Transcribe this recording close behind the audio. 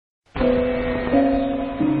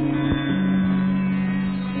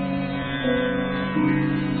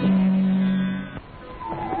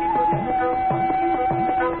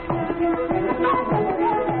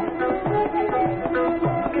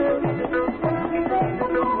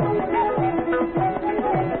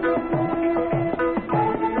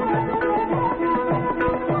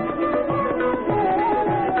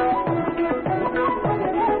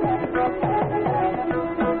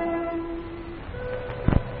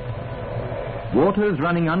Waters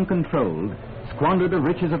running uncontrolled squander the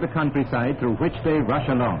riches of the countryside through which they rush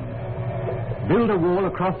along. Build a wall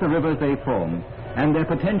across the rivers they form, and their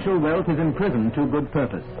potential wealth is imprisoned to good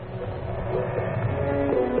purpose.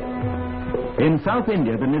 In South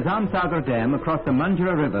India, the Nizam Dam across the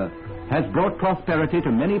Manjira River has brought prosperity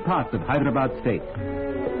to many parts of Hyderabad state.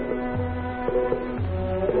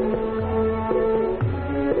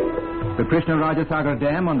 The Krishna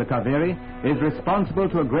Dam on the Kaveri is responsible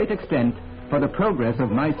to a great extent for the progress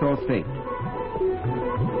of Mysore state.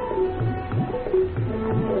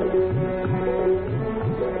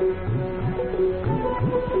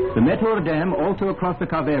 The Mettur Dam, also across the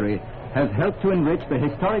Kaveri, has helped to enrich the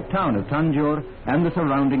historic town of Tanjore and the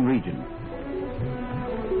surrounding region.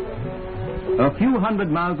 A few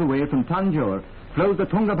hundred miles away from Tanjore flows the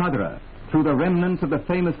Tungabhadra through the remnants of the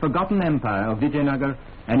famous forgotten empire of Vijayanagar,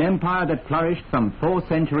 an empire that flourished some 4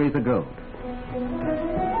 centuries ago.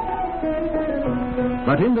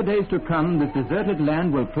 But in the days to come, this deserted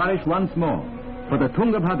land will flourish once more, for the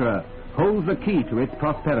Tungabhadra holds the key to its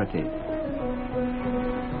prosperity.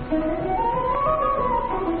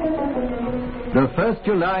 The 1st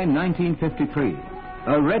July 1953,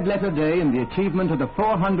 a red-letter day in the achievement of the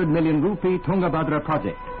 400 million rupee Tungabhadra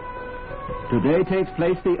project. Today takes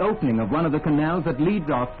place the opening of one of the canals that leads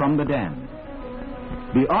off from the dam.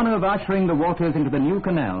 The honor of ushering the waters into the new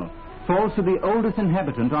canal falls to the oldest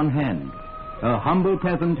inhabitant on hand, a humble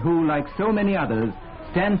peasant who, like so many others,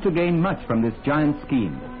 stands to gain much from this giant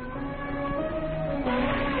scheme.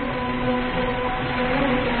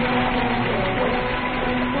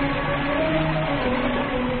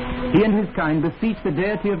 He and his kind beseech the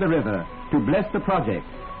deity of the river to bless the project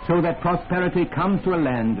so that prosperity comes to a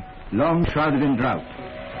land long shrouded in drought.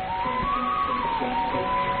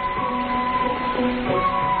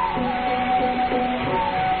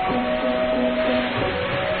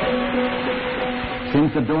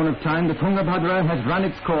 Since the dawn of time, the Tungabhadra has run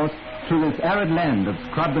its course through this arid land of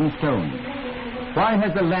scrub and stone. Why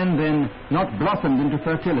has the land then not blossomed into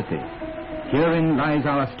fertility? Herein lies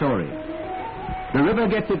our story. The river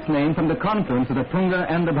gets its name from the confluence of the Tunga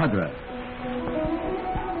and the Bhadra.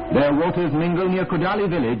 Their waters mingle near Kudali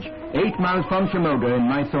village, 8 miles from Shimoga in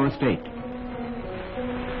Mysore state.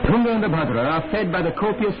 Tunga and the Bhadra are fed by the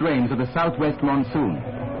copious rains of the southwest monsoon.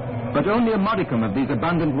 But only a modicum of these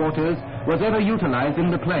abundant waters was ever utilized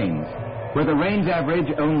in the plains, where the rains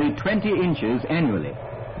average only 20 inches annually.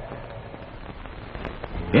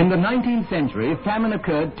 In the 19th century, famine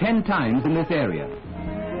occurred 10 times in this area.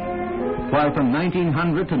 While from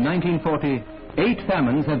 1900 to 1940, 8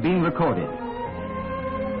 famines have been recorded.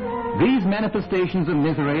 These manifestations of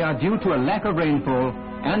misery are due to a lack of rainfall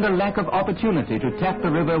and a lack of opportunity to tap the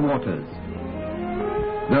river waters.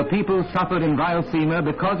 The people suffered in Rayalaseema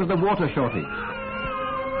because of the water shortage.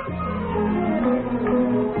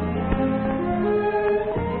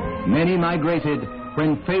 Many migrated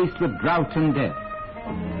when faced with drought and death.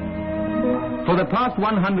 For the past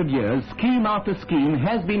 100 years, scheme after scheme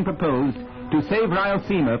has been proposed to save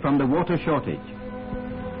Rayalaseema from the water shortage.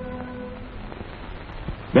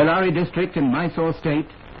 Bellary district in Mysore state,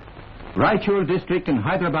 Raichur district in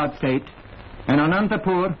Hyderabad state, and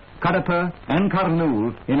Anantapur, Kadapa and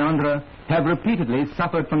Kurnool in Andhra have repeatedly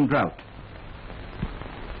suffered from drought.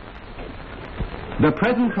 The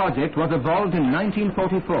present project was evolved in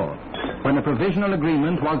 1944 when a provisional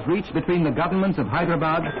agreement was reached between the governments of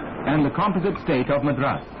Hyderabad and the composite state of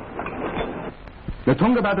Madras. The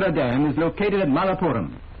Tungabhadra Dam is located at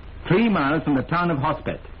Malappuram, 3 miles from the town of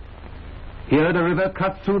Hospet. Here the river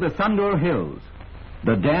cuts through the Sandur hills.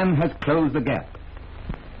 The dam has closed the gap.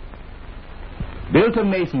 Built of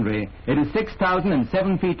masonry, it is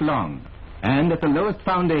 6,007 feet long and at the lowest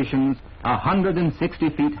foundations 160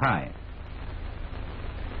 feet high.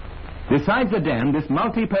 Besides the dam, this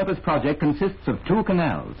multi-purpose project consists of 2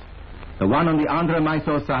 canals. The one on the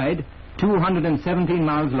Andhra-Mysore side, 217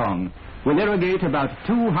 miles long, will irrigate about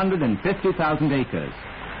 250,000 acres.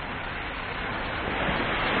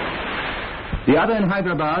 The other in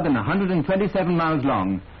Hyderabad and 127 miles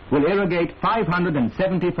long will irrigate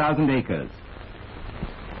 570,000 acres.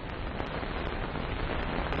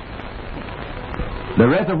 The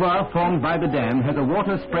reservoir formed by the dam has a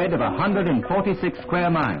water spread of 146 square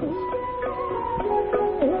miles.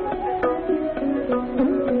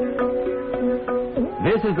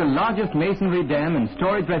 This is the largest masonry dam and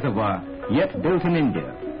storage reservoir yet built in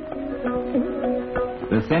India.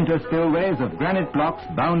 The center spillway is of granite blocks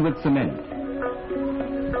bound with cement.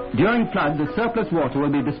 During flood, the surplus water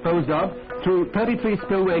will be disposed of through 33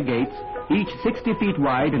 spillway gates, each 60 feet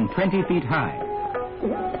wide and 20 feet high.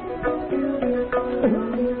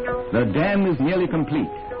 The dam is nearly complete.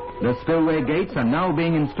 The spillway gates are now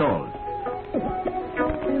being installed.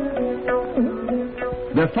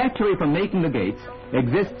 The factory for making the gates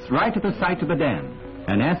exists right at the site of the dam,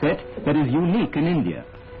 an asset that is unique in India.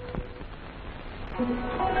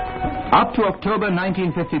 Up to October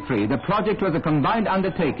 1953, the project was a combined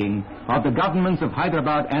undertaking of the governments of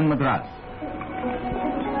Hyderabad and Madras.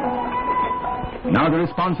 Now the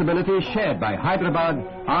responsibility is shared by Hyderabad,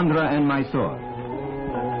 Andhra and Mysore.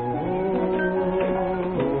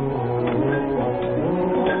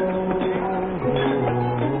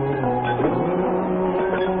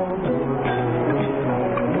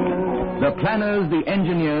 The planners, the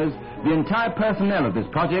engineers, the entire personnel of this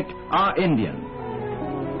project are Indian.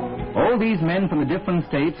 All these men from the different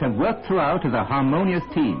states have worked throughout as a harmonious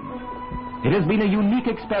team. It has been a unique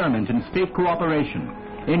experiment in state cooperation,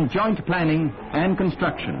 in joint planning and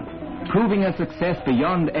construction, proving a success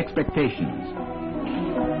beyond expectations.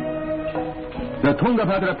 The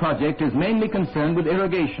Tungabhadra project is mainly concerned with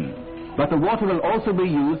irrigation, but the water will also be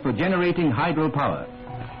used for generating hydropower.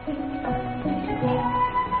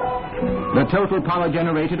 The total power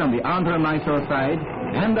generated on the Andhra-Mysore side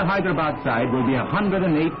and the Hyderabad side will be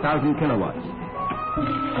 108,000 kilowatts.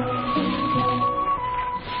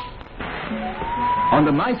 On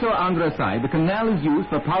the Mysore-Andhra side, the canal is used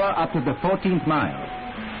for power up to the 14th mile.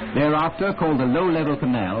 Thereafter, called the low-level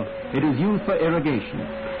canal, it is used for irrigation.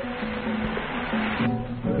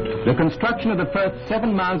 The construction of the first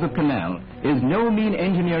 7 miles of canal is no mean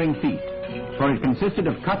engineering feat, for it consisted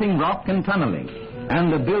of cutting rock and tunneling,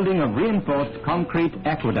 and the building of reinforced concrete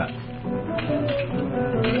aqueducts.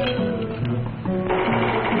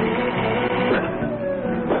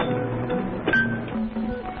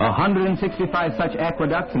 165 such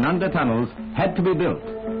aqueducts and under-tunnels had to be built.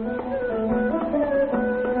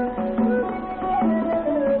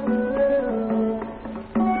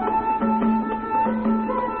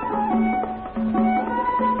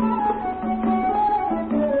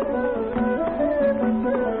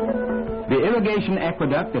 The irrigation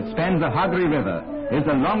aqueduct that spans the Tungabhadra River is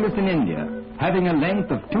the longest in India, having a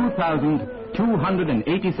length of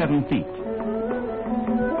 2,287 feet.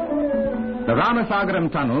 The Ramasagaram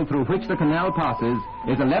tunnel through which the canal passes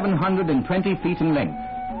is 1,120 feet in length.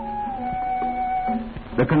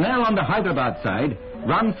 The canal on the Hyderabad side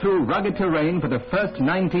runs through rugged terrain for the first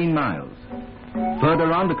 19 miles.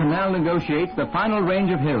 Further on, the canal negotiates the final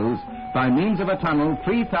range of hills by means of a tunnel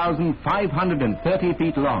 3,530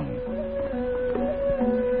 feet long.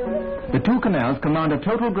 The two canals command a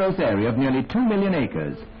total gross area of nearly 2 million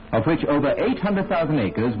acres, of which over 800,000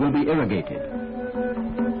 acres will be irrigated.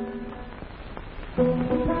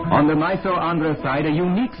 On the Mysore-Andhra side, a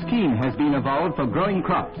unique scheme has been evolved for growing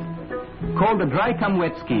crops. Called the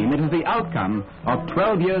dry-cum-wet scheme, it is the outcome of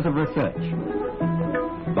 12 years of research.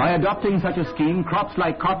 By adopting such a scheme, crops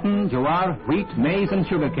like cotton, jowar, wheat, maize and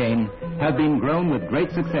sugarcane have been grown with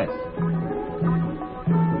great success.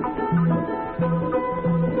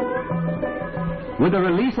 With the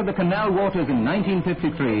release of the canal waters in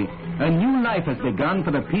 1953, a new life has begun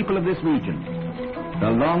for the people of this region. The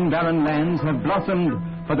long barren lands have blossomed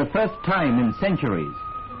for the first time in centuries.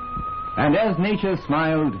 And as nature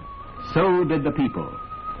smiled, so did the people.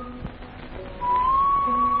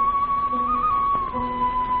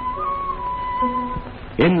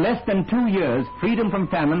 In less than 2 years, freedom from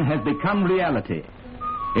famine has become reality.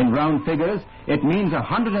 In round figures, it means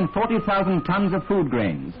 140,000 tons of food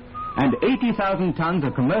grains and 80,000 tons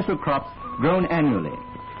of commercial crops grown annually.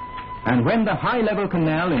 And when the high-level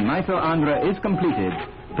canal in Mysore-Andhra is completed,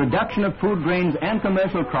 production of food grains and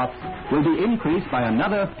commercial crops will be increased by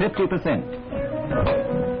another 50%.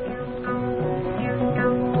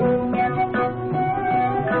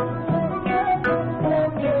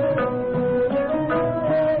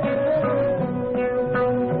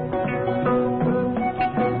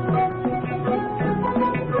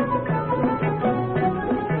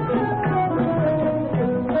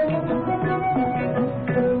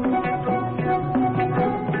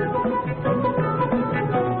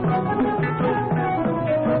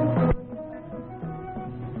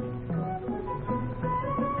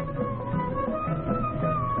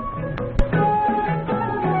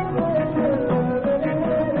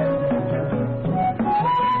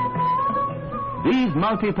 These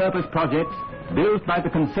multi-purpose projects, built by the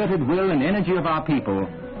concerted will and energy of our people,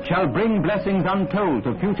 shall bring blessings untold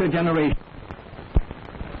to future generations.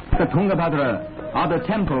 The Tungabhadra are the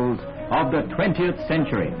temples of the 20th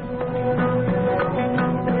century.